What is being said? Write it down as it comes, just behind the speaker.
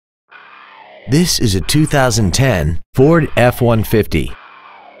This is a 2010 Ford F-150.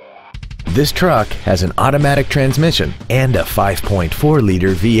 This truck has an automatic transmission and a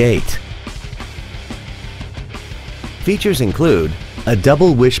 5.4-liter V8. Features include a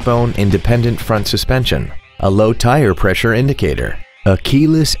double wishbone independent front suspension, a low tire pressure indicator, a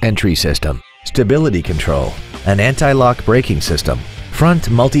keyless entry system, stability control, an anti-lock braking system, front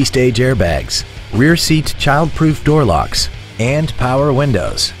multi-stage airbags, rear seat child-proof door locks, and power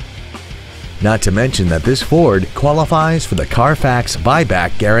windows. Not to mention that this Ford qualifies for the Carfax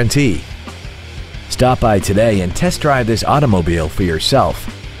buyback guarantee. Stop by today and test drive this automobile for yourself.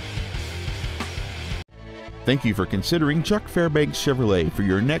 Thank you for considering Chuck Fairbanks Chevrolet for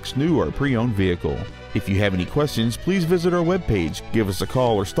your next new or pre-owned vehicle. If you have any questions, please visit our webpage, give us a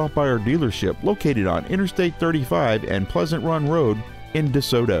call, or stop by our dealership located on Interstate 35 and Pleasant Run Road in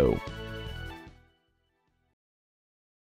DeSoto.